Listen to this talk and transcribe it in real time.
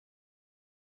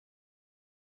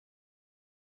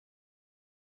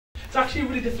It's actually a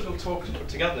really difficult talk to put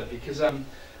together because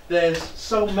there's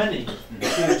so many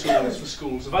tools for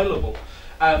schools available.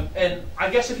 And I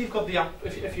guess if you've got the app,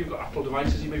 if you've got Apple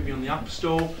devices, you may be on the App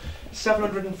Store.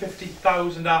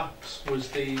 750,000 apps was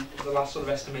the last sort of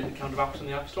estimated count of apps in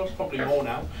the App Store. It's probably more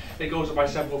now. It goes up by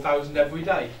several thousand every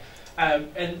day.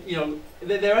 And you know,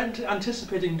 they're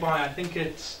anticipating by, I think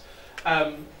it's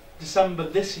December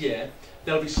this year,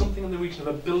 there'll be something in the region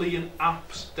of 1 billion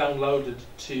apps downloaded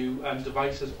to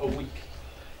devices a week.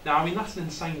 Now, I mean, that's an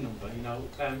insane number, you know.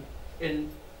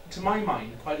 To my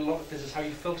mind, quite a lot of this is how you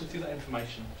filter through that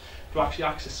information to actually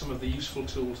access some of the useful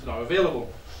tools that are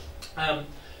available.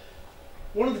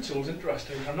 One of the tools,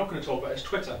 interesting, which I'm not going to talk about, is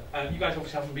Twitter. You guys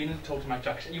obviously haven't been talking to Mike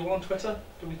Jackson. Are you all on Twitter?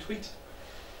 Do we tweet?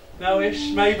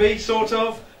 No-ish, maybe, sort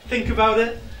of. Think about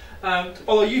it.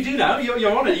 Although you do now,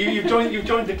 you're on it. You've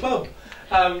joined the club.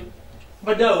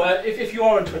 But no, if you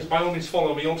are on Twitter, by all means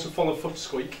follow me. Also follow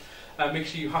Footsqueek. Make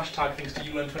sure you hashtag things to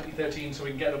uLearn 2013 so we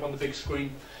can get it up on the big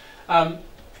screen.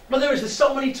 But there's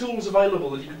so many tools available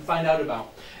that you can find out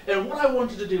about. And what I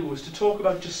wanted to do was to talk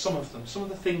about just some of them, some of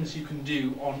the things you can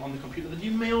do on the computer that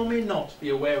you may or may not be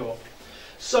aware of.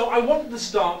 So I wanted to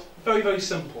start very, very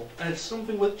simple, and it's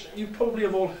something which you probably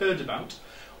have all heard about,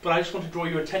 but I just want to draw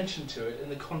your attention to it in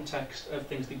the context of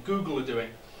things that Google are doing.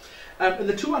 And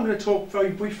the tool I'm going to talk very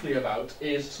briefly about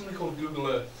is something called Google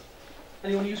Earth.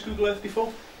 Anyone used Google Earth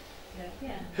before?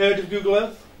 Yeah. Heard of Google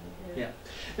Earth? Yeah.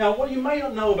 Now, what you may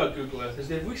not know about Google Earth is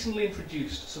they've recently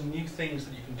introduced some new things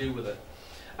that you can do with it.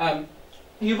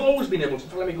 You've always been able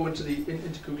to, let me go into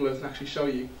Google Earth and actually show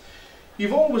you.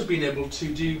 You've always been able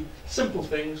to do simple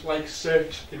things like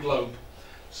search the globe.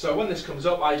 So when this comes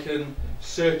up, I can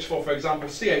search for example,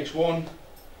 CH1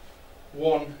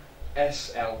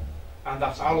 1SL. And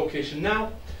that's our location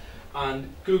now.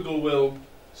 And Google will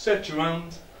search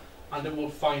around and it will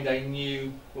find a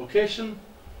new location.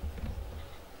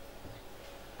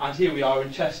 And here we are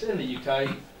in Chester in the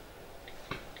UK.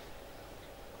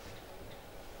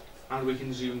 And we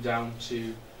can zoom down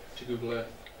to Google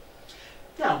Earth.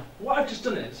 Now, what I've just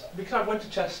done is, because I went to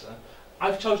Chester,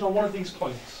 I've chosen on one of these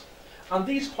points. And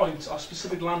these points are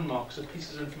specific landmarks of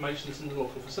pieces of information that's in the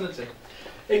local vicinity.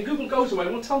 If Google goes away,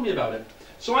 it will tell me about it.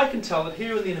 So I can tell that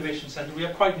here in the Innovation Centre we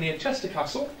are quite near Chester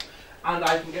Castle, and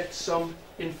I can get some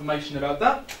information about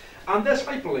that. And there's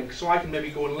hyperlinks, so I can maybe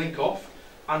go and link off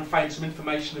and find some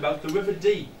information about the River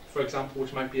Dee, for example,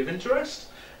 which might be of interest.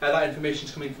 That information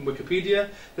is coming from Wikipedia.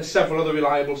 There's several other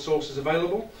reliable sources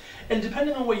available. And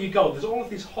depending on where you go, there's all of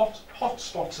these hot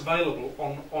spots available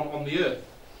on the Earth.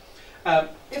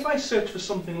 If I search for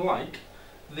something like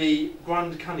the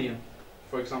Grand Canyon,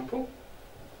 for example,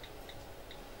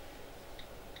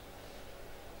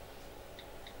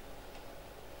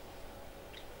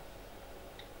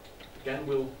 again,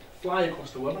 we'll fly across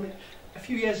the world. I mean, a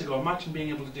few years ago, imagine being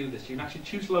able to do this. You can actually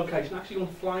choose a location, actually go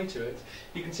and fly to it.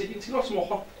 You can see lots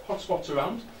more hot spots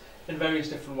around in various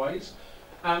different ways.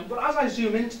 But as I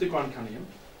zoom into the Grand Canyon,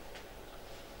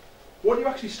 what you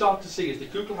actually start to see is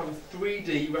that Google have a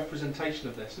 3D representation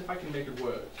of this. And if I can make it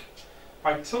work,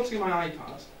 by tilting my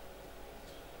iPad,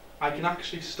 I can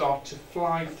actually start to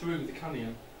fly through the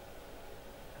canyon.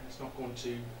 And it's not going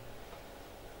to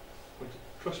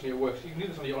trust me, it works. You can do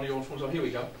this on your own phone. So here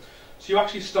we go. So you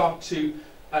actually start to,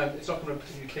 it's not going to be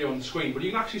particularly clear on the screen, but you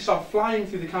can actually start flying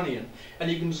through the canyon and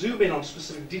you can zoom in on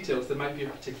specific details that might be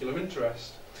of particular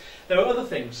interest. There are other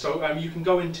things, so you can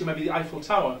go into maybe the Eiffel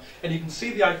Tower and you can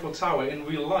see the Eiffel Tower in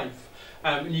real life.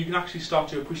 And you can actually start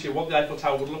to appreciate what the Eiffel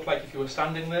Tower would look like if you were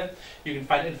standing there. You can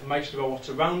find information about what's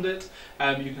around it.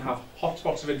 You can have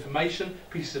hotspots of information,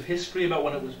 pieces of history about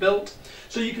when it was built.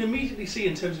 So you can immediately see,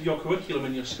 in terms of your curriculum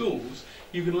in your schools,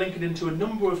 you can link it into a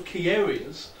number of key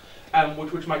areas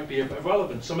which might be of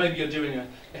relevance. So maybe you're doing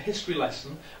a history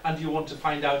lesson and you want to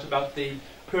find out about the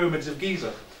pyramids of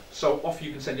Giza. So off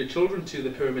you can send your children to the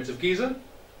pyramids of Giza.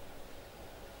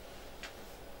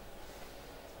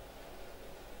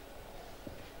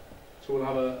 So we'll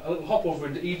have a little hop over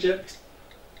into Egypt.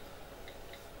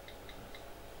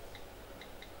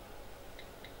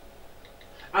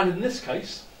 And in this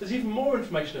case, there's even more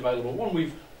information available. One,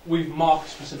 we've marked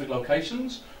specific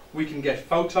locations. We can get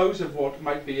photos of what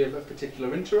might be of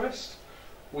particular interest.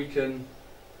 We can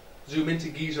zoom into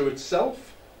Giza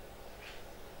itself.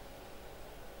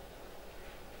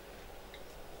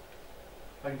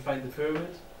 I can find the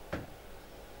pyramid.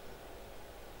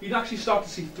 You can actually start to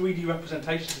see 3D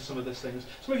representations of some of these things.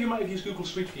 Some of you might have used Google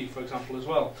Street View, for example, as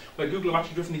well, where Google have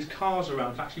actually driven these cars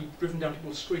around, actually driven down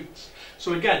people's streets.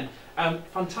 So again,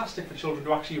 fantastic for children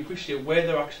to actually appreciate where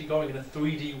they're actually going in a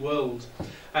 3D world,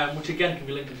 which again can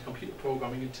be linked into computer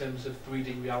programming in terms of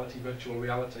 3D reality, virtual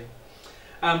reality.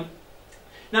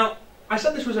 Now, I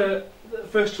said this was the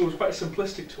first tool was quite a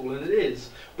simplistic tool, and it is,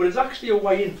 but it's actually a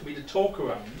way in for me to talk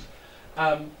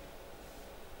around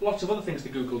lots of other things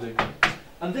that Google do.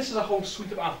 And this is a whole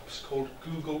suite of apps called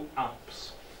Google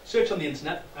Apps. Search on the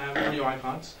internet on your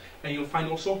iPads, and you'll find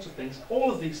all sorts of things.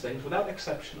 All of these things, without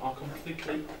exception, are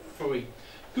completely free.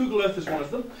 Google Earth is one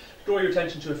of them. Draw your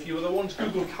attention to a few other ones.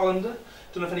 Google Calendar.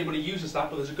 Don't know if anybody uses that,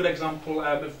 but there's a good example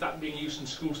of that being used in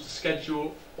schools to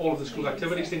schedule all of the school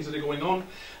activities, things that are going on.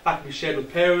 That can be shared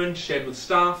with parents, shared with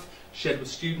staff, shared with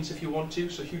students if you want to,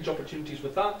 so huge opportunities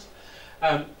with that.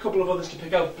 A couple of others to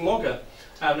pick out. Blogger.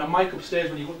 Now Mike upstairs,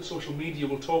 when you go to social media,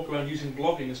 will talk around using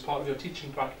blogging as part of your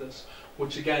teaching practice,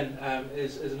 which again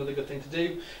is another good thing to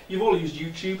do. You've all used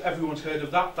YouTube, everyone's heard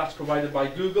of that, that's provided by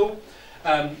Google.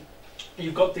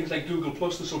 You've got things like Google+,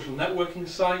 the social networking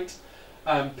site,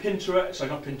 Pinterest, sorry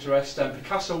not Pinterest,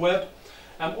 Picasso Web.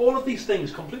 All of these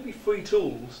things, completely free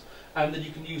tools that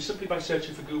you can use simply by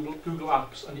searching for Google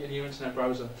Apps on your internet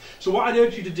browser. So what I'd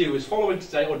urge you to do is, following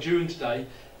today or during today,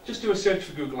 just do a search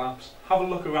for Google Apps, have a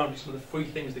look around at some of the free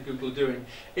things that Google are doing,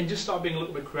 and just start being a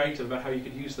little bit creative about how you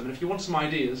could use them. And if you want some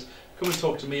ideas, come and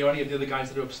talk to me or any of the other guys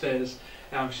that are upstairs,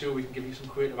 and I'm sure we can give you some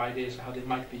creative ideas for how they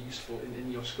might be useful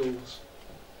in your schools.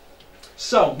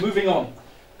 So, moving on.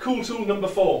 Cool tool number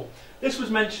 4. This was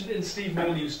mentioned in Steve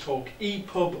Molyneux's talk,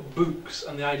 EPUB Books,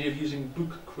 and the idea of using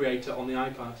Book Creator on the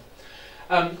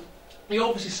iPad. You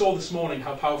obviously saw this morning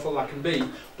how powerful that can be,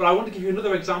 but I want to give you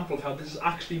another example of how this is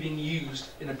actually being used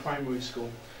in a primary school.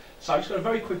 So I've just got a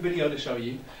very quick video to show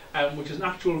you, which is an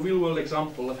actual real-world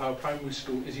example of how a primary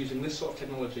school is using this sort of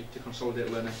technology to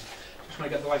consolidate learning. Just want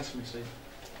to get the lights for me, Steve.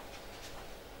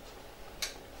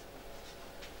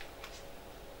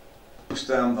 Used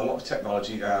a lot of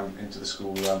technology into the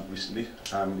school recently,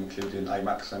 including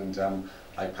iMacs and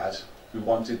iPad. We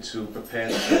wanted to prepare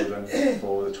the children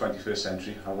for the 21st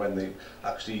century and when they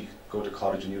actually go to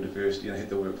college and university and hit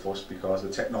the workforce, because the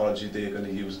technology they're going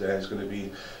to use there is going to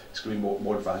be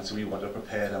more advanced, so we want to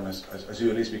prepare them as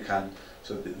early as we can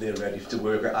so that they're ready to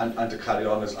work and to carry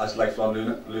on as lifelong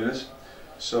learners.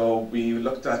 So we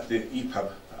looked at the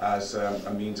EPUB as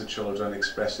a means of children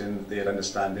expressing their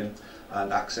understanding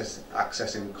and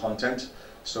accessing content.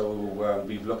 So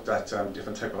we've looked at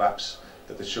different type of apps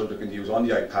that the children can use on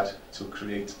the iPad to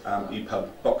create EPUB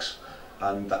books,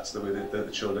 and that's the way that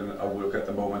the children are working at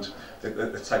the moment.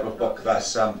 The type of book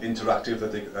that's interactive,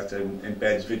 that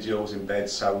embeds videos, embeds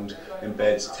sound,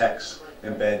 embeds text,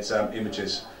 embeds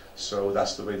images. So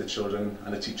that's the way the children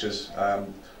and the teachers are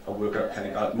working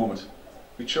at the moment.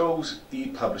 We chose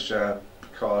ePublisher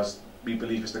because we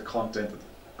believe it's the content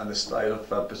and the style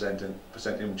of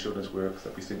presenting children's work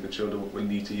that we think the children will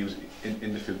need to use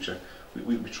in the future.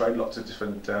 We tried lots of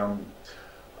different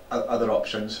other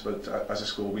options, but as a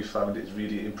school we found it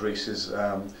really embraces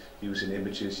using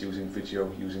images, using video,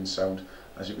 using sound.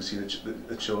 As you can see,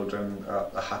 the children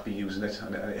are happy using it,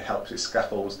 and it helps, it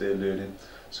scaffolds their learning,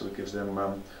 so it gives them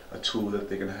a tool that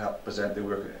they can help present their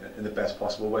work in the best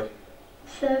possible way.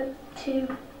 So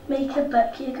to make a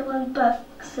book, you go on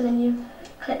books and then you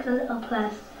click the little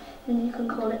plus and you can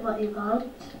call it what you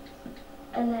want,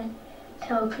 and then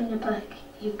to open your book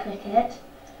you click it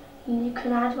and you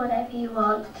can add whatever you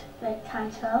want, like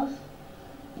titles,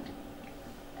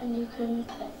 and you can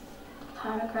put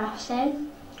paragraphs in.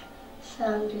 So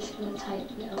I'm just going to type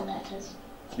little letters.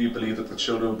 We believe that the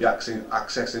children will be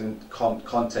accessing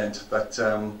content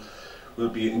that will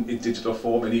be in digital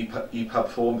form, in EPUB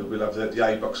form, that we'll have the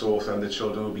iBooks author, and the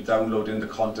children will be downloading the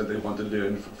content they want to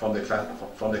learn from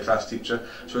their class teacher.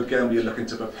 So again, we're looking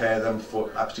to prepare them for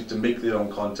actually to make their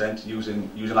own content using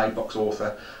iBooks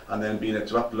author, and then being able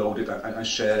to upload it and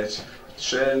share it.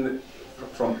 Sharing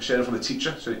from the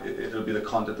teacher, so it'll be the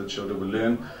content that the children will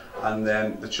learn, and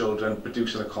then the children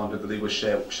producing the content that they will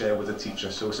share with the teacher.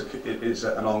 So it's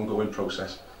an ongoing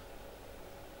process.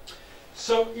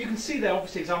 So you can see there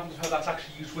obviously examples of how that's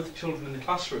actually used with children in the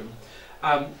classroom.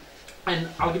 And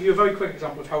I'll give you a very quick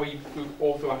example of how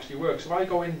author actually works. So if I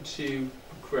go into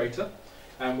Book Creator,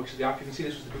 which is the app, you can see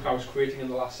this was the book I was creating in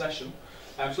the last session.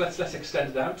 So let's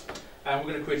extend it out. We're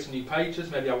going to create some new pages.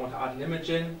 Maybe I want to add an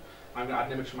image in. I'm going to add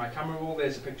an image from my camera roll.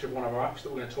 There's a picture of one of our apps that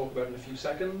we're going to talk about in a few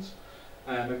seconds.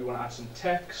 Maybe we want to add some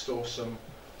text or some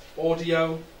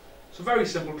audio. So very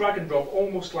simple, drag and drop,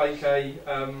 almost like a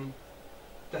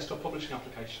desktop publishing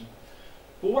application.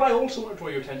 But what I also want to draw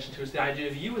your attention to is the idea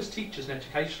of you as teachers and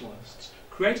educationalists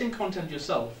creating content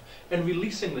yourself and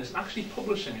releasing this and actually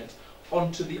publishing it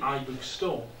onto the iBook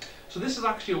store. So this is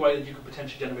actually a way that you could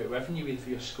potentially generate revenue either for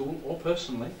your school or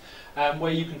personally,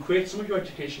 where you can create some of your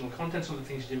educational content, some of the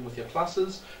things you're doing with your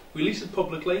classes, release it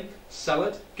publicly, sell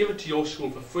it, give it to your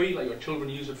school for free, let your children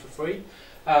use it for free.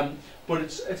 But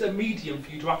it's a medium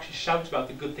for you to actually shout about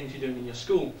the good things you're doing in your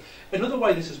school. Another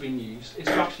way this has been used is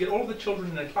to actually get all of the children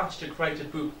in a class to create a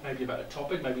book, maybe about a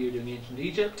topic, maybe you're doing ancient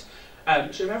Egypt.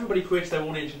 So if everybody creates their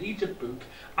own ancient Egypt book,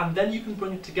 and then you can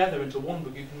bring it together into one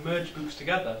book, you can merge books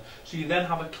together. So you then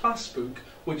have a class book,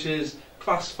 which is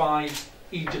class 5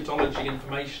 Egyptology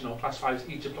information or class 5's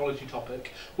Egyptology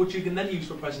topic, which you can then use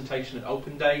for presentation at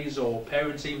open days or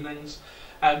parents' evenings,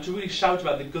 to really shout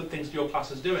about the good things that your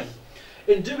class is doing.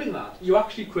 In doing that, you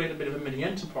actually create a bit of a mini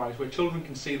enterprise where children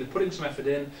can see they're putting some effort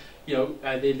in, you know,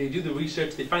 they do the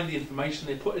research, they find the information,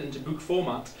 they put it into book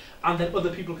format, and then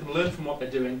other people can learn from what they're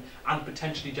doing and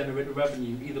potentially generate a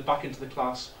revenue either back into the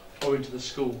class or into the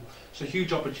school. So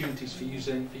huge opportunities for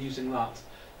using that,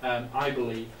 I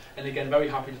believe. And again, very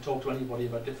happy to talk to anybody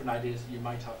about different ideas that you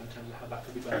might have in terms of how that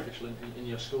could be beneficial in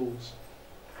your schools.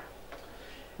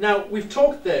 Now, we've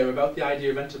talked there about the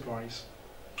idea of enterprise,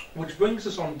 which brings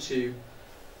us on to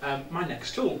my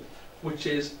next tool, which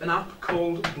is an app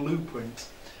called Blueprint.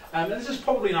 And this is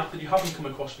probably an app that you haven't come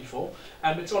across before.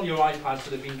 It's on your iPads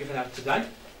that have been given out today.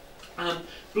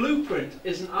 Blueprint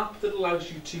is an app that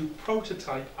allows you to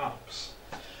prototype apps.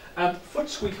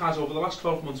 Footsqueek has, over the last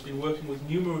 12 months, been working with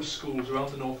numerous schools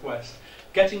around the Northwest,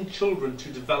 getting children to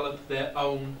develop their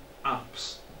own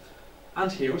apps.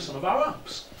 And here are some of our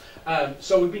apps.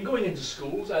 So we've been going into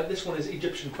schools. This one is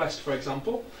Egyptian Quest, for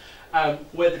example,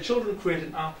 where the children create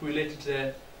an app related to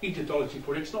their Egyptology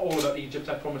project. It's not all about Egypt,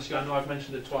 I promise you. I know I've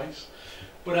mentioned it twice.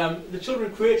 But the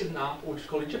children created an app which is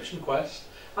called Egyptian Quest,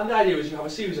 and the idea is you have a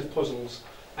series of puzzles.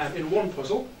 In one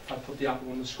puzzle, if I put the app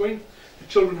on the screen, the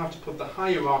children have to put the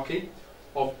hierarchy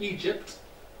of Egypt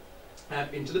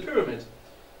into the pyramid.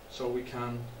 So we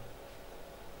can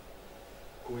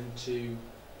go into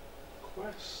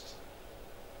Quest,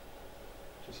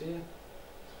 which is here.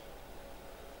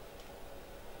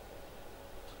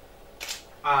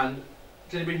 And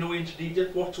does anybody know ancient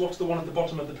Egypt? What's the one at the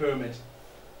bottom of the pyramid?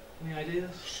 Any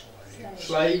ideas?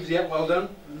 Slaves, yeah, well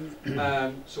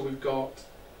done. So we've got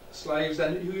slaves,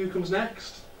 then who comes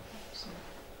next?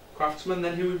 Craftsmen,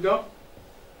 then who we've got?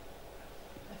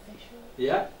 Official.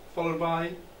 Yeah, followed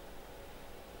by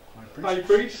High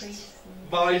Priest,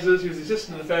 Visors, who's the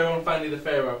assistant of the Pharaoh, and finally the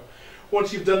Pharaoh.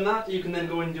 Once you've done that, you can then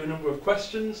go into a number of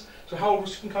questions. So how old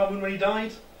was Tutankhamun when he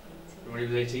died? When he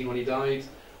was 18 when he died.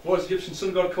 What was the Egyptian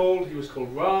sun god called? He was called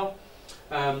Ra.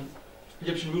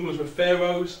 Egyptian rulers were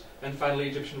pharaohs, and finally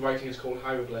Egyptian writing is called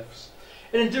hieroglyphs.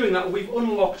 And in doing that, we've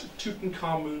unlocked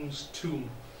Tutankhamun's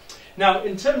tomb. Now,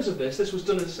 in terms of this was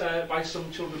done by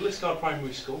some children at Westgarth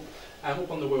Primary School, up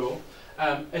on the Wirral,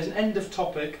 as an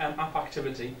end-of-topic app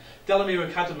activity. Delamere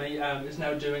Academy is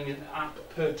now doing an app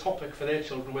per topic for their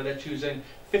children, where they're choosing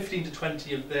 15 to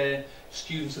 20 of their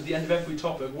students at the end of every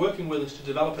topic, working with us to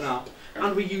develop an app,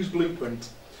 and we use Blueprint.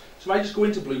 So if I just go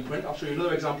into Blueprint, I'll show you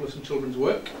another example of some children's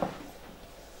work.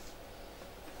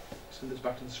 Send this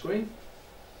back to the screen.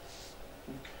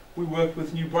 We work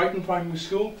with New Brighton Primary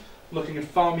School, looking at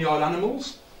farmyard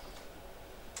animals.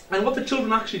 And what the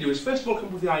children actually do is, first of all, come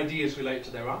up with the ideas related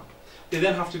to their app. They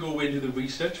then have to go away and do the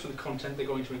research for the content they're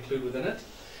going to include within it.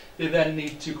 They then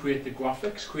need to create the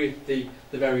graphics, create the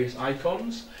various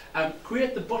icons,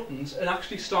 create the buttons, and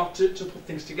actually start to put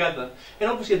things together.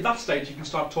 And obviously at that stage you can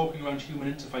start talking around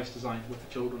human interface design with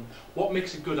the children. What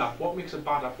makes a good app? What makes a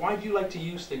bad app? Why do you like to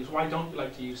use things? Why don't you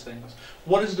like to use things?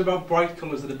 What is it about bright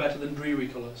colours that are better than dreary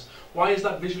colours? Why is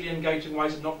that visually engaging? Why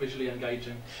is it not visually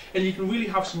engaging? And you can really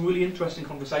have some really interesting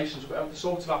conversations about the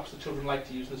sorts of apps that children like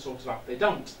to use and the sorts of apps they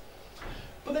don't.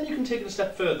 But then you can take it a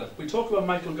step further. We talk about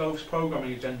Michael Gove's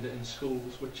programming agenda in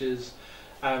schools, which is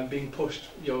being pushed,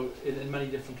 in many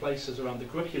different places around the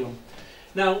curriculum.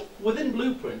 Now, within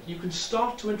Blueprint, you can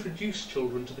start to introduce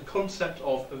children to the concept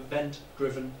of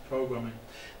event-driven programming.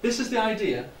 This is the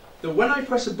idea that when I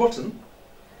press a button,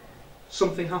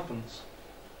 something happens.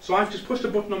 So I've just pushed a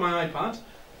button on my iPad,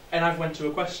 and I've went to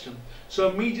a question.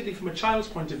 So immediately, from a child's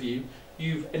point of view,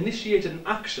 you've initiated an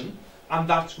action, and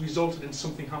that's resulted in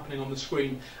something happening on the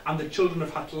screen, and the children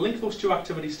have had to link those two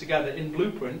activities together in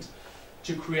Blueprint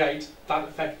to create that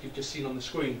effect you've just seen on the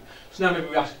screen. So now maybe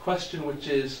we ask a question, which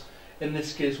is, in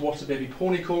this case, what's a baby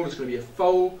pony called? It's going to be a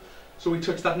foal. So we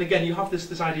touch that, and again you have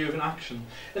this idea of an action.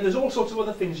 And there's all sorts of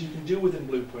other things you can do within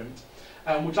Blueprint,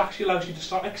 which actually allows you to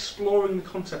start exploring the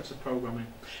concepts of programming.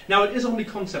 Now, it is only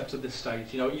concepts at this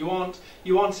stage. You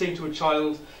aren't saying to a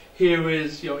child, here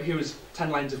is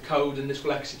 10 lines of code and this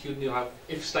will execute, and you'll have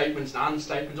if statements and and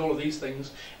statements, all of these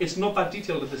things. It's not that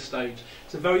detailed at this stage.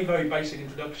 It's a very, very basic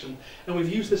introduction. And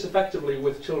we've used this effectively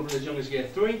with children as young as year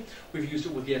 3. We've used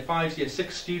it with year 5, year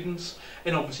 6 students.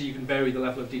 And obviously you can vary the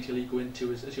level of detail you go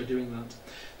into as you're doing that.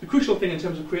 The crucial thing in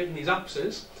terms of creating these apps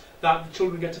is that the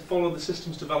children get to follow the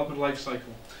system's development life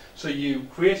cycle. So you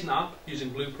create an app using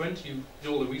Blueprint, you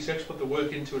do all the research, put the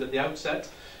work into it at the outset.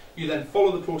 You then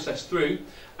follow the process through.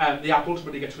 The app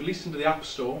ultimately gets released into the App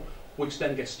Store, which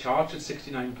then gets charged at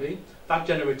 69p. That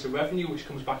generates a revenue which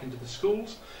comes back into the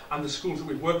schools, and the schools that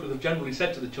we've worked with have generally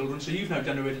said to the children, so you've now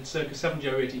generated circa 70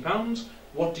 or 80 pounds,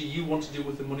 what do you want to do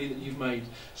with the money that you've made?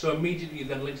 So immediately you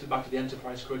then links it back to the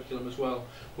enterprise curriculum as well,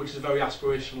 which is a very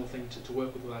aspirational thing to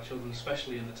work with our children,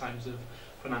 especially in the times of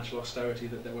financial austerity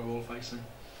that we're all facing.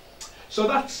 So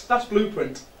that's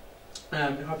Blueprint.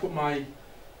 If I put my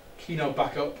keynote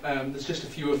back up, there's just a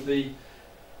few of the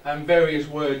various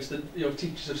words that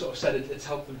teachers have sort of said it's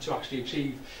helped them to actually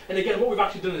achieve. And again, what we've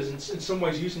actually done is, in some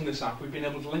ways, using this app, we've been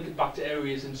able to link it back to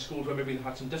areas in schools where maybe they've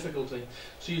had some difficulty.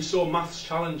 So you saw Maths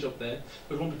Challenge up there.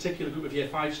 There was one particular group of Year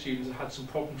 5 students that had some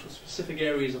problems with specific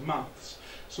areas of maths.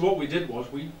 So what we did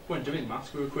was, we weren't doing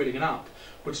maths, we were creating an app.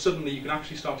 But suddenly you can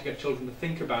actually start to get children to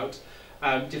think about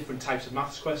different types of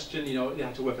maths question. They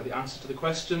had to work out the answer to the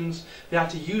questions. They had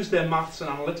to use their maths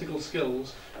and analytical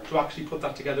skills to actually put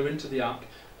that together into the app.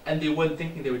 And they weren't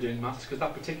thinking they were doing maths because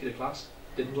that particular class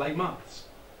didn't like maths.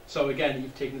 So again,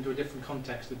 you've taken it to a different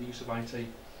context with the use of IT.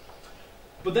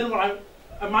 But then what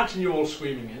I imagine you're all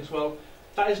screaming is, well,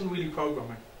 that isn't really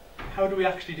programming. How do we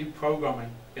actually do programming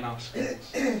in our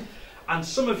schools? And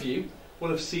some of you will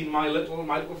have seen my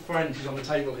little friend who's on the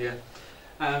table here.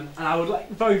 And I would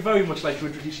very, very much like to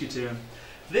introduce you to him.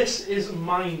 This is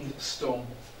Mindstorm.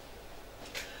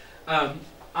 And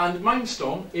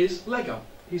Mindstorm is Lego.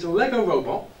 He's a Lego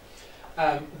robot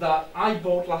that I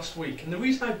bought last week. And the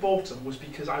reason I bought him was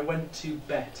because I went to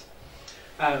bet.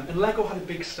 And Lego had a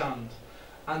big stand.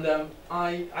 And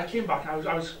I came back and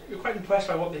I was quite impressed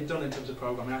by what they'd done in terms of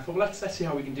programming. I thought, well, let's see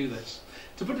how we can do this.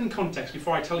 To put it in context,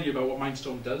 before I tell you about what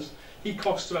Mindstorm does, he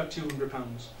costs about £200.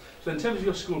 So in terms of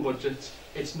your school budget,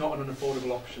 it's not an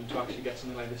unaffordable option to actually get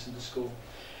something like this into school.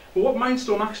 But what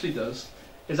Mindstorm actually does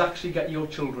is actually get your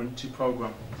children to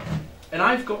program. And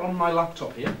I've got on my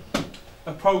laptop here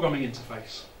a programming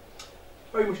interface,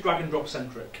 very much drag and drop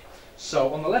centric.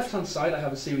 So on the left hand side I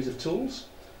have a series of tools,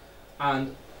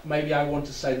 and maybe I want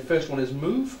to say the first one is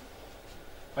move.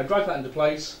 I drag that into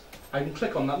place, I can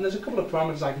click on that, and there's a couple of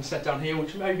parameters I can set down here,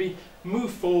 which may be move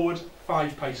forward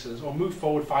 5 paces, or move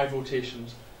forward 5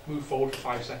 rotations, move forward for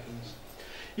 5 seconds.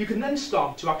 You can then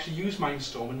start to actually use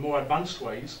Mindstorm in more advanced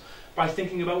ways by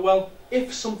thinking about, well,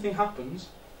 if something happens,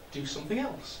 do something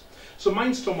else. So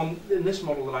Mindstorm, in this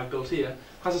model that I've built here,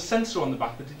 has a sensor on the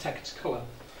back that detects colour.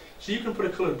 So you can put a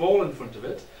coloured ball in front of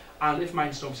it, and if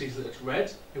Mindstorm sees that it's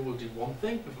red, it will do one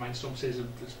thing. If Mindstorm says that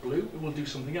it's blue, it will do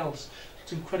something else.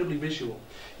 It's incredibly visual.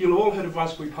 You'll have all heard of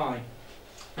Raspberry Pi,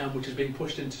 which is being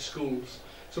pushed into schools.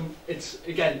 So it's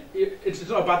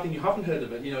not a bad thing you haven't heard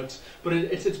of it, but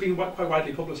it's been quite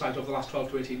widely publicised over the last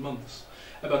 12 to 18 months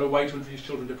about a way to introduce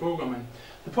children to programming.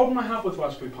 The problem I have with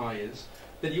Raspberry Pi is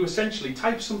that you essentially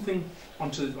type something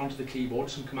onto the keyboard,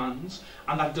 some commands,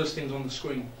 and that does things on the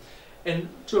screen. And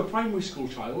to a primary school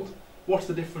child, what's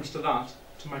the difference to that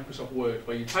to Microsoft Word,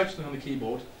 where you type something on the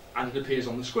keyboard and it appears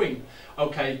on the screen?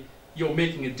 Okay, you're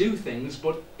making it do things,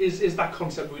 but is that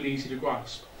concept really easy to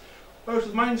grasp? Whereas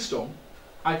with Mindstorm,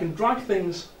 I can drag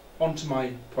things onto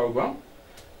my program,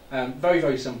 very,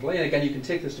 very simply, and again you can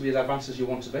take this to be as advanced as you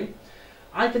want to be.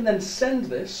 I can then send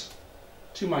this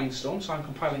to Mindstorm, so I'm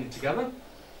compiling it together,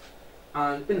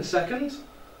 and in a second,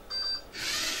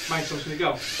 Mindstorm's going to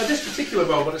go. Now this particular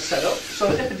robot is set up so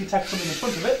that if it detects something in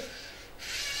front of it,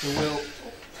 it will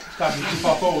start moving too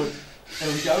far forward.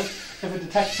 There we go. If it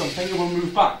detects something, it will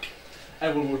move back.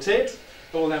 It will rotate, it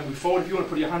will then move forward. If you want to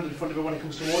put your hand in front of it when it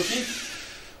comes towards you,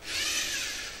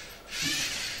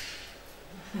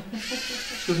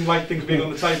 doesn't like things being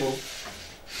on the table.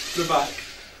 To the back.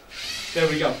 There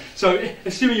we go. So,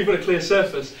 assuming you've got a clear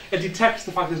surface, it detects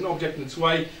the fact there's an object in its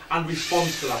way and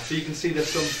responds to that. So you can see there's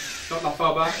some not that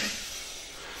far back.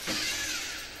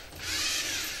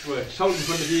 Right, just hold it in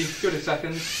front of you, give it a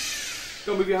second.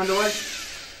 Don't move your hand away.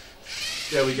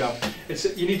 There we go.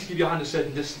 You need to keep your hand a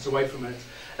certain distance away from it.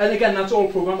 And again, that's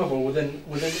all programmable within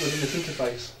this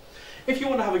interface. If you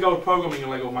want to have a go at programming in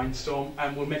Lego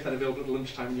Mindstorm, we'll make that available at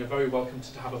lunchtime, and you're very welcome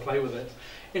to have a play with it.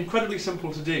 Incredibly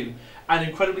simple to do, and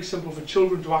incredibly simple for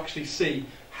children to actually see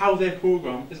how their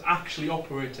program is actually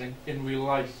operating in real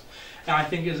life. And I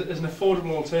think as an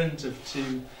affordable alternative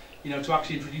to you know, to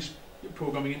actually introduce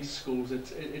programming into schools,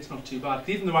 it's not too bad.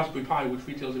 Even the Raspberry Pi, which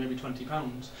retails at maybe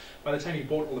 £20, by the time you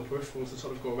bought all the peripherals that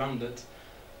sort of go around it,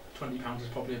 £20 is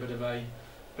probably a bit of a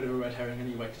red herring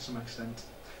anyway, to some extent.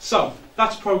 So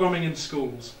that's programming in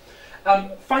schools.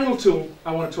 Final tool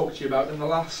I want to talk to you about in the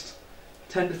last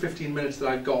 10 to 15 minutes that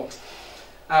I've got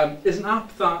is an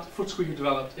app that Footsqueek have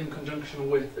developed in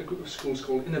conjunction with a group of schools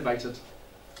called Innovated,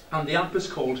 and the app is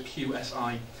called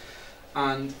QSI.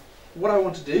 And what I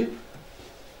want to do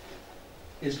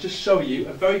is just show you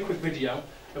a very quick video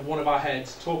of one of our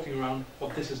heads talking around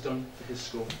what this has done for his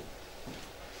school.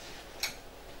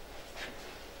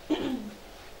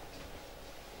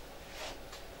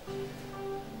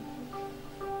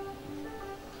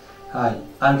 Hi,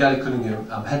 I'm Gary Cunningham.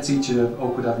 I'm head teacher of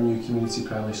Oakwood Avenue Community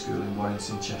Primary School in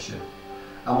Warrington, Cheshire.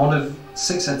 I'm one of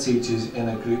 6 head teachers in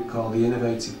a group called the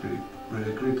Innovative Group. We're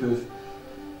a group of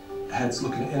heads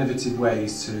looking at innovative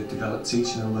ways to develop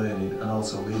teaching and learning and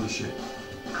also leadership.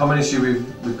 A common issue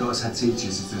we've got as head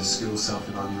teachers is the school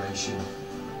self-evaluation.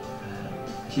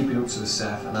 Keeping up to the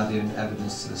CEF and adding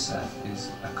evidence to the CEF is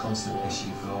a constant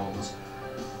issue for all of us.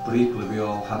 But equally, we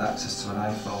all had access to an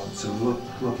iPhone, so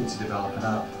we're looking to develop an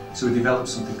app. So we developed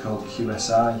something called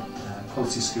QSI,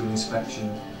 Quality School Inspection.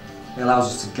 It allows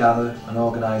us to gather and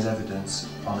organise evidence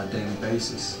on a daily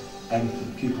basis.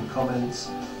 Anything, pupil comments,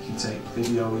 you can take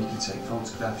video, you can take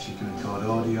photographs, you can record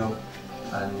audio,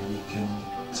 and you can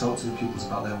talk to the pupils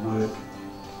about their work.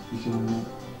 You can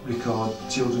record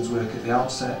children's work at the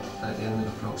outset and at the end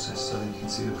of the process so that you can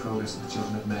see the progress that the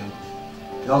children have made.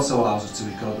 It also allows us to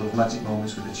record those magic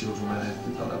moments with the children where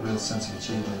they've got that real sense of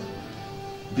achievement.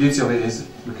 The beauty of it is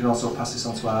we can also pass this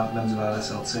on to our members of our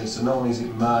SLT, so not only is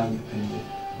it my opinion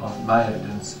or my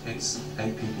evidence, it's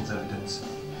 8 people's evidence.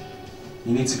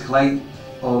 You need to collate,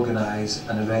 organise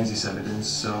and arrange this evidence,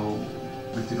 so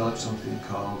we've developed something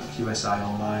called QSI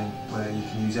Online where you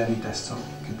can use any desktop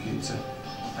computer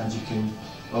and you can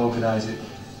organise it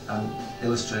and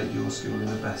illustrate your school in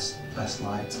the best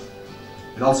light.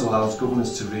 It also allows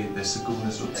governors to read this, so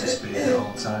governors are up to speed at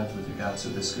all times with regard to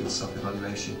the school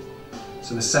self-evaluation.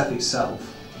 So the CEF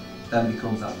itself then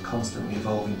becomes that constantly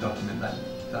evolving document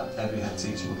that every head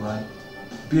teacher would like.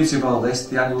 The beauty of all this,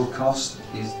 the annual cost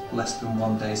is less than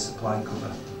 1 day's supply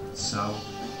cover. So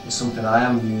it's something I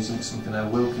am using, it's something I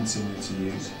will continue to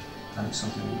use, and it's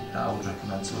something that I would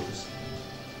recommend to others.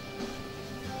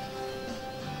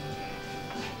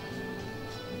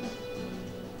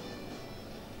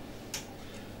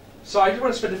 So I just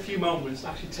want to spend a few moments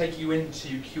and actually take you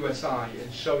into QSI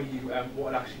and show you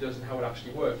what it actually does and how it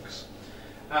actually works.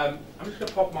 I'm just going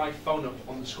to pop my phone up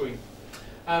on the screen.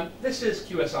 This is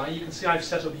QSI. You can see I've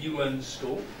set up uLearn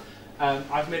school.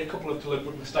 I've made a couple of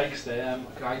deliberate mistakes there.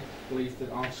 I believe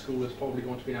that our school is probably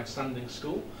going to be an outstanding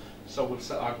school, so we'll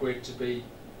set our grade to be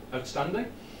outstanding.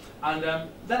 And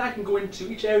then I can go into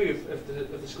each area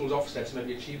of the school's Ofsted, so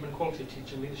maybe achievement, quality of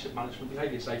teaching, leadership management,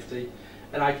 behaviour safety,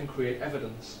 and I can create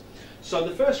evidence. So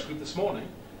the first group this morning,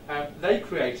 they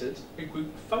created a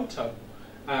group photo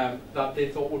that they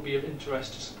thought would be of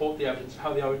interest to support the evidence of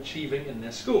how they are achieving in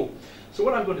their school. So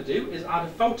what I'm going to do is add a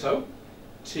photo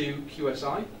to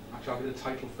QSI. Actually, I'll get the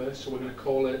title first, so we're going to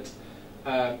call it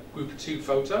Group 2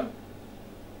 Photo.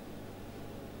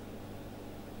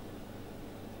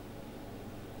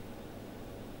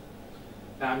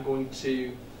 I'm going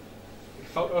to take a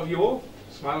photo of you all,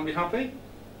 smile and be happy.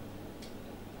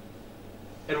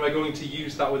 And we're going to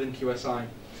use that within QSI.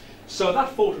 So that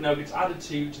photo now gets added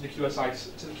to the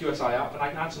QSI app, and I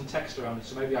can add some text around it.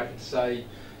 So maybe I can say,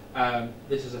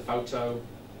 this is a photo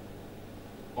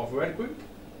of a red group.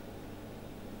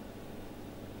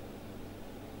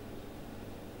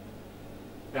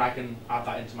 And I can add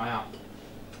that into my app.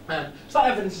 So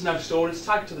that evidence is now stored. It's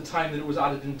tagged to the time that it was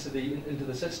added into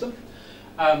the system.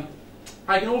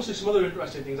 I can also do some other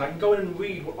interesting things. I can go in and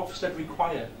read what Ofsted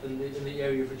require in the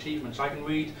area of achievement. So I can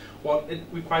read what it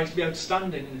requires to be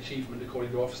outstanding in achievement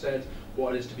according to Ofsted,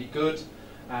 what it is to be good.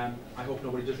 I hope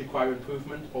nobody does require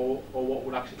improvement, or what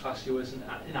would actually class you as an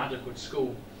inadequate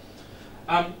school.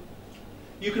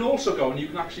 You can also go and you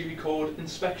can actually record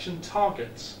inspection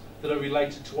targets that are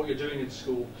related to what you're doing in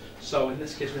school. So in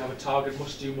this case we have a target,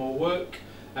 must do more work.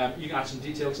 You can add some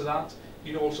detail to that.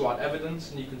 You can also add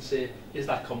evidence, and you can say, is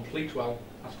that complete? Well,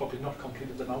 that's probably not complete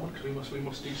at the moment because we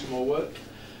must do some more work.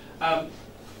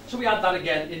 So we add that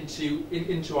again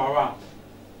into our app.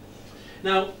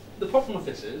 Now, the problem with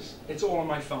this is it's all on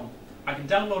my phone. I can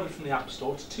download it from the App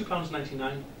Store. It's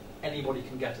 £2.99. Anybody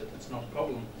can get it. It's not a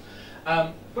problem.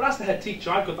 But as the head teacher,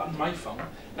 I've got that on my phone,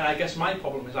 and I guess my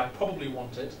problem is I probably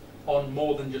want it on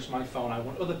more than just my phone. I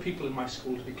want other people in my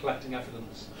school to be collecting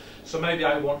evidence. So maybe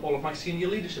I want all of my senior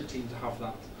leadership team to have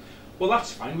that. Well,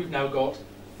 that's fine. We've now got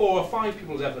 4 or 5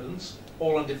 people's evidence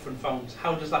all on different phones.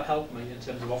 How does that help me in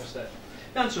terms of offset?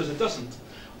 The answer is it doesn't.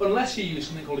 Unless you use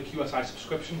something called a QSI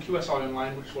subscription, QSI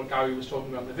Online, which is what Gary was talking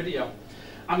about in the video.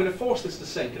 I'm going to force this to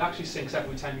sync. It actually syncs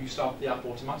every time you start the app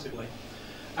automatically.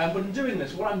 But in doing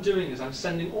this, what I'm doing is I'm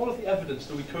sending all of the evidence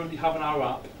that we currently have in our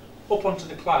app up onto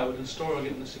the cloud and storing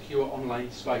it in a secure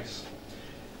online space.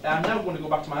 And now I'm going to go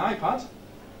back to my iPad,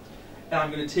 and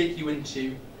I'm going to take you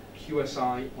into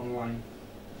QSI Online.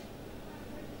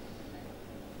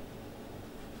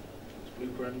 It's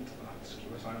Blueprint, that's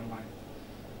QSI Online.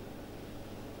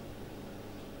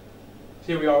 So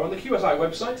here we are on the QSI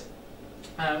website,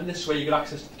 and this is where you get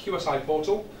access to the QSI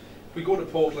portal. If we go to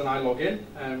portal and I log in,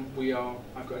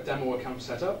 I've got a demo account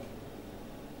set up.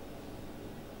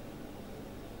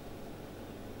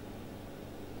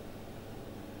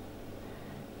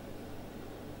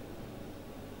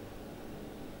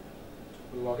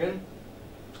 We'll log in.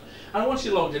 And once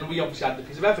you're logged in, we obviously add the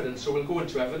piece of evidence, so we'll go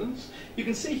into evidence. You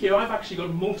can see here I've actually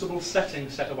got multiple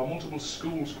settings set up, or multiple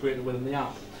schools created within the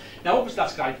app. Now obviously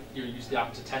that's because you use the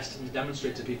app to test and to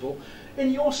demonstrate to people.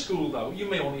 In your school though, you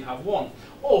may only have one.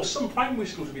 Or some primary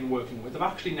schools we've been working with have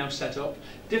actually now set up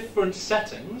different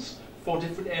settings for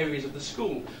different areas of the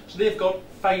school. So they've got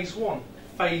phase 1,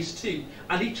 phase 2,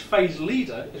 and each phase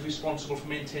leader is responsible for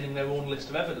maintaining their own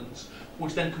list of evidence,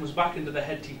 which then comes back into the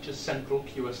head teacher's central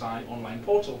QSI online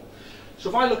portal. So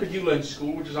if I look at uLearn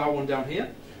School, which is our one down here,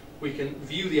 we can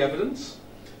view the evidence,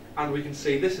 and we can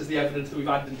see this is the evidence that we've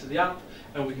added into the app,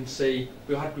 and we can see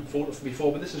we had group photo from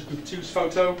before, but this is group 2's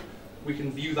photo. We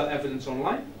can view that evidence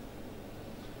online,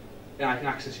 and I can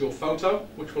access your photo,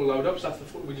 which will load up. So that's the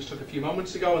photo we just took a few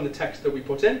moments ago, and the text that we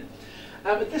put in.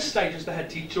 At this stage, as the head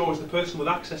teacher or as the person with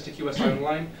access to QSI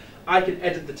Online, I can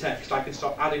edit the text. I can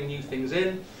start adding new things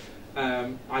in.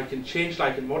 I can change it,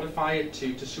 I can modify it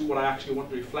to suit what I actually want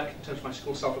to reflect in terms of my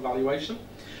school self-evaluation.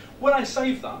 When I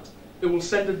save that, it will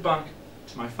send it back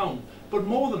to my phone. But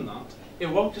more than that, it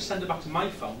won't just send it back to my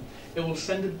phone, it will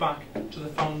send it back to the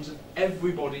phones of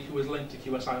everybody who is linked to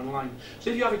QSI Online. So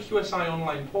if you have a QSI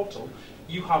Online portal,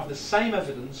 you have the same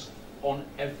evidence on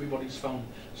everybody's phone.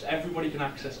 So everybody can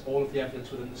access all of the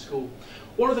evidence within the school.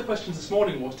 One of the questions this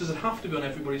morning was, does it have to be on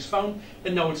everybody's phone?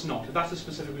 And no, it's not. If that's a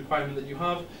specific requirement that you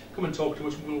have, come and talk to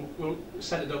us. We'll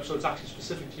set it up so it's actually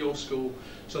specific to your school,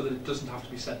 so that it doesn't have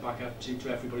to be sent back out to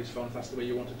everybody's phone if that's the way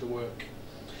you want it to work.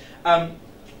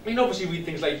 You can obviously read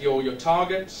things like your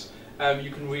targets. You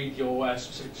can read your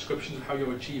specific descriptions of how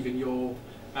you're achieving your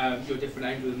different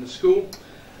aims within the school.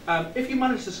 If you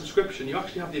manage the subscription, you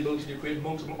actually have the ability to create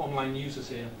multiple online users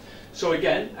here. So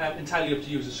again, entirely up to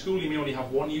you as a school. You may only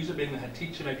have one user, being the head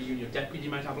teacher. Maybe you and your deputy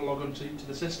might have a log on to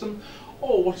the system.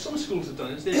 Or what some schools have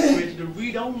done is they've created a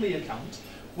read-only account,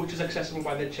 which is accessible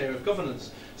by their chair of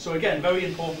governance. So again, very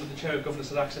important that the chair of governance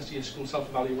has access to your school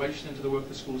self-evaluation and to the work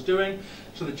the school's doing.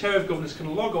 So the chair of governance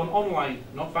can log on online,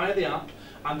 not via the app,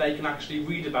 and they can actually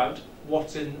read about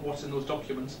what's in those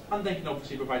documents, and they can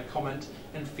obviously provide comment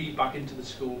and feedback into the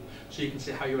school, so you can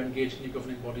see how you're engaging your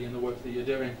governing body in the work that you're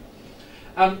doing.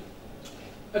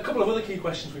 A couple of other key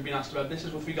questions we've been asked about this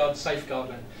is with regard to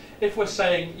safeguarding. If we're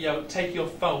saying, take your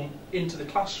phone into the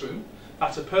classroom,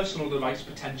 that's a personal device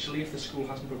potentially if the school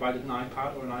hasn't provided an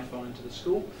iPad or an iPhone into the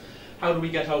school. How do we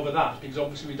get over that? Because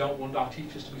obviously we don't want our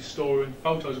teachers to be storing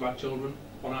photos of our children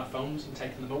on our phones and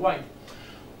taking them away.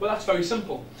 Well, that's very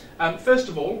simple. First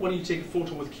of all, when you take a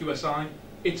photo with QSI,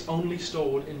 it's only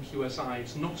stored in QSI.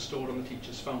 It's not stored on the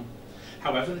teacher's phone.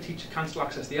 However, the teacher can still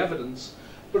access the evidence,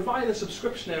 but via the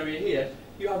subscription area here,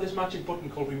 you have this magic button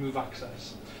called Remove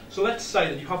Access. So let's say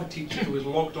that you have a teacher who is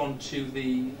logged on to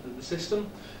the system.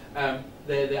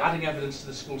 They're adding evidence to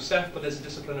the school set, but there's a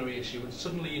disciplinary issue, and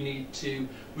suddenly you need to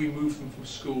remove them from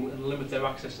school and limit their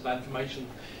access to that information.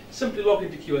 Simply log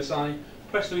into QSI,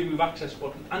 press the Remove Access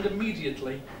button, and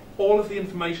immediately all of the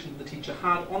information that the teacher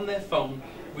had on their phone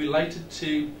related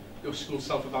to your school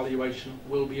self-evaluation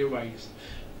will be erased.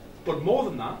 But more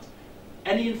than that,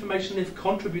 any information they've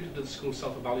contributed to the school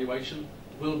self-evaluation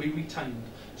will be retained.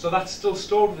 So that's still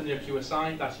stored within your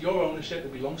QSI, that's your ownership,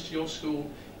 it belongs to your school,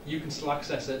 you can still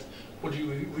access it, but you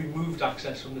removed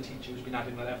access from the teacher who's been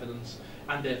adding that evidence,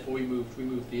 and therefore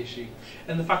removed the issue.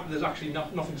 And the fact that there's actually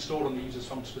nothing stored on the user's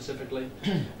phone specifically,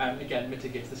 again,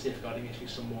 mitigates the safeguarding issue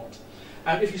somewhat.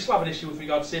 If you still have an issue with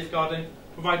regard to safeguarding,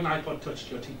 provide an iPod Touch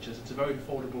to your teachers. It's a very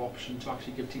affordable option to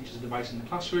actually give teachers a device in the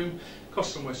classroom. It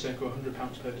costs somewhere circa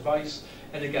 £100 per device,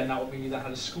 and again, that would mean you then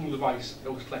had a school device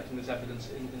that was collecting this evidence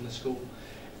in the school.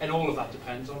 And all of that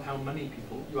depends on how many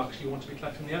people you actually want to be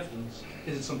collecting the evidence.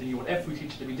 Is it something you want every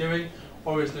teacher to be doing,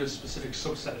 or is there a specific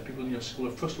subset of people in your school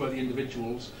of trustworthy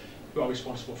individuals who are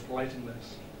responsible for collating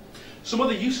this? Some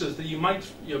other uses that you might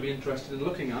be interested in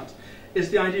looking at is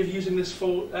the idea of using this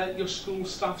for your school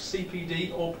staff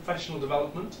CPD or professional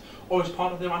development, or as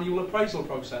part of their annual appraisal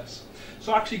process.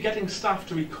 So actually getting staff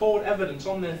to record evidence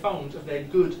on their phones of their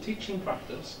good teaching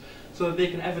practice, so that they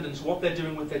can evidence what they're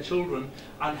doing with their children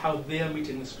and how they're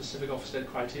meeting the specific Ofsted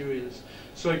criteria.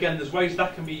 So again, there's ways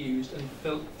that can be used and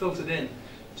filtered in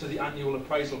to the annual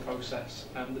appraisal process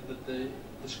that the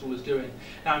school is doing.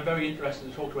 Now, I'm very interested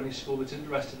to talk to any school that's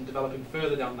interested in developing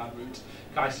further down that route.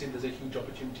 I think there's a huge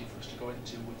opportunity for us to go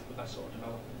into with that sort of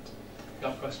development. You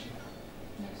have a question?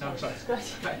 No, sorry.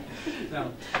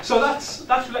 No. So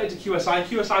that's related to QSI.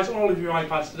 QSI is on all of your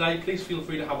iPads today. Please feel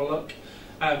free to have a look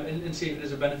and see if it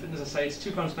is a benefit. And as I say, it's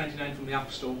 £2.99 from the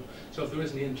App Store. So if there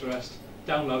is any interest,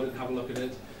 download it and have a look at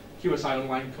it. QSI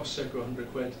Online costs circa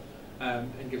 £100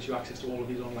 and gives you access to all of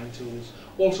these online tools.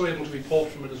 Also able to report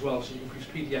from it as well, so you can produce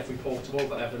PDF reports of all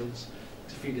that evidence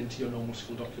to feed into your normal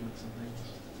school documents and things.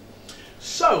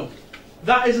 So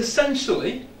that is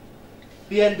essentially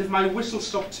the end of my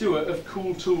whistle-stop tour of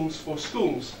cool tools for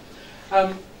schools.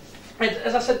 And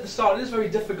as I said at the start, it is very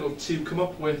difficult to come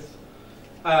up with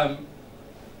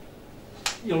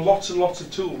lots and lots of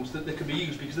tools that can be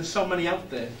used, because there's so many out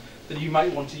there that you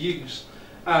might want to use.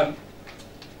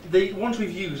 The ones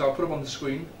we've used, I'll put them on the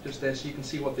screen just there so you can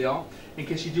see what they are, in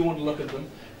case you do want to look at them.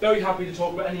 Very happy to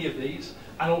talk about any of these,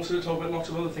 and also to talk about lots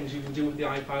of other things you can do with the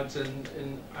iPads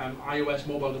and iOS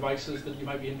mobile devices that you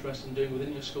might be interested in doing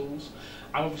within your schools.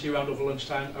 I'm obviously around over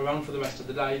lunchtime, around for the rest of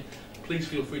the day. Please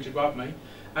feel free to grab me.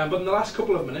 But in the last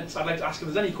couple of minutes, I'd like to ask if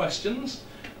there's any questions,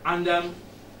 and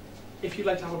if you'd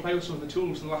like to have a play with some of the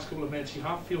tools in the last couple of minutes you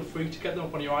have, feel free to get them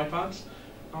up on your iPads.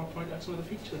 I'll point out some of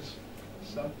the features.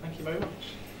 So, thank you very much.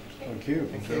 Thank you.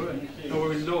 Thank you. No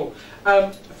worries at all.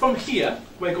 From here,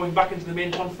 we're going back into the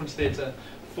main conference theatre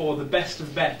for the best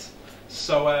of bet.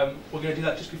 So we're going to do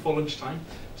that just before lunchtime.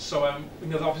 So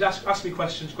obviously ask me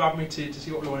questions, grab me to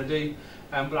see what we want to do.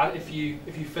 But if you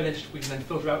finished, we can then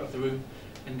filter out of the room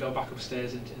and go back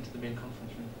upstairs into the main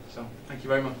conference room. So thank you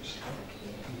very much.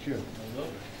 Thank you.